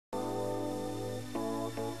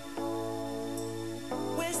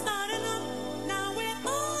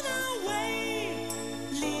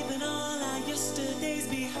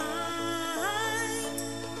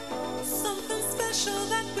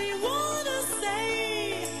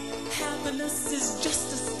Happiness is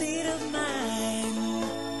just a state of mind.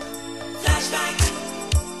 Flashback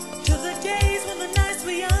to the days when the nights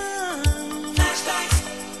were young. Flashback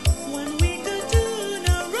when we could do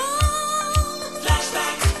no wrong.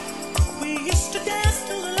 Flashback we used to dance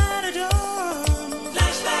till the light of dawn.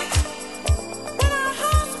 Flashback when our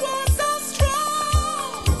hearts were so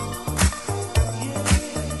strong. Yeah.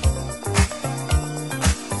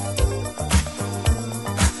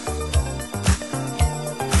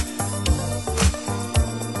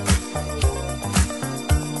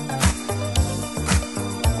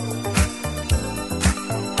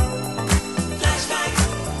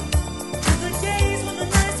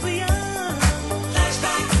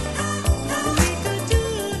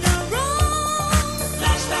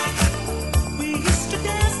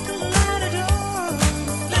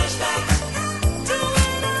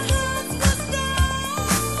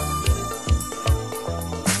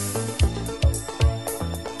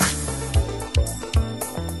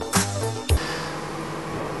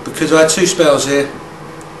 Because I had 2 spells here,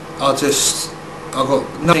 I've got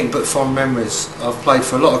nothing but fond memories. I've played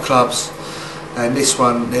for a lot of clubs, and this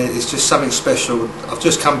one is just something special. I've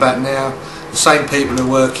just come back now, the same people are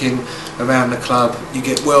working around the club, you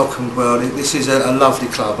get welcomed well. This is a lovely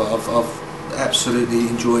club. I've absolutely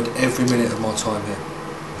enjoyed every minute of my time here.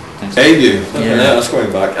 Debut, that's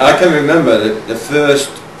going back. I can remember the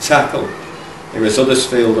first tackle, it was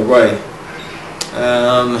Huddersfield away.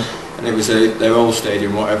 And it was their old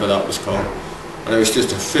stadium, whatever that was called, and it was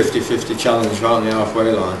just a 50-50 challenge round the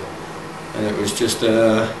halfway line, and it was just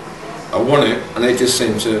I won it, and they just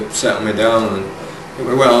seemed to settle me down, and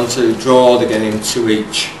we went on to draw the game 2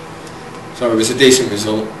 each, so it was a decent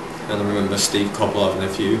result. And I remember Steve Coppell having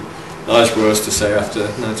a few nice words to say after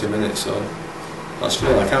 90 minutes, so that's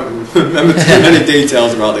fair. I can't remember too many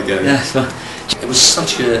details about the game. Yeah, it was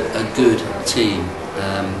such a good team.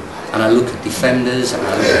 And I look at defenders, and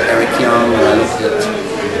I look at Eric Young, and I look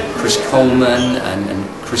at Chris Coleman and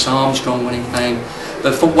Chris Armstrong when he came.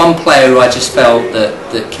 But for one player who I just felt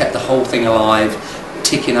that kept the whole thing alive,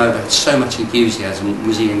 ticking over, had so much enthusiasm,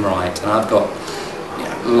 was Ian Wright. And I've got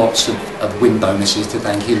lots of win bonuses to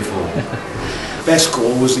thank him for. Best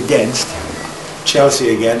goal was against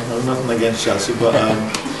Chelsea again. Nothing against Chelsea, but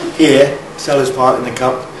here, Sellers Park in the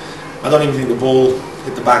Cup. I don't even think the ball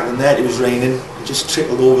hit the back of the net. It was raining. It just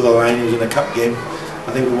trickled over the line. It was in a cup game.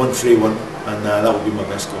 I think we won 3-1, and that would be my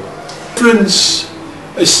best goal. Difference,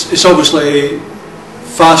 it's obviously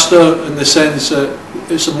faster in the sense that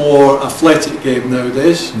it's a more athletic game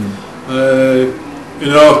nowadays. You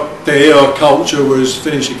know, our culture was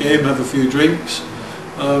finish a game, have a few drinks.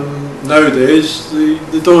 Nowadays,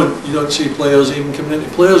 you don't see players even coming into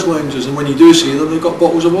players' lounges, and when you do see them, they've got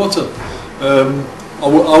bottles of water.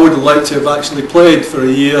 I would have liked to have actually played for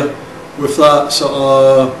a year with that sort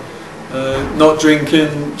of not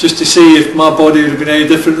drinking, just to see if my body would have been any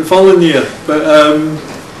different the following year. But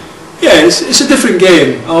yeah, it's a different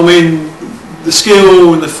game. I mean, the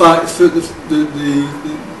skill and the fact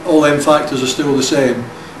that all them factors are still the same,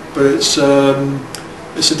 but it's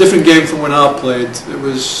a different game from when I played. It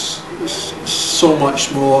was so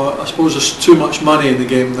much more. I suppose there's too much money in the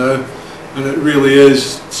game now, and it really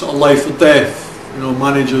is sort of life or death. You know,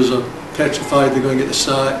 managers are petrified they're going to get the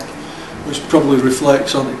sack, which probably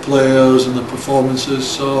reflects on the players and the performances.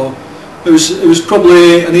 So it was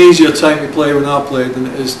probably an easier time to play when I played than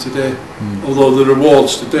it is today. Although the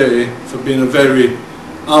rewards today for being a very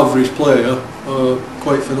average player are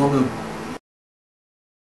quite phenomenal.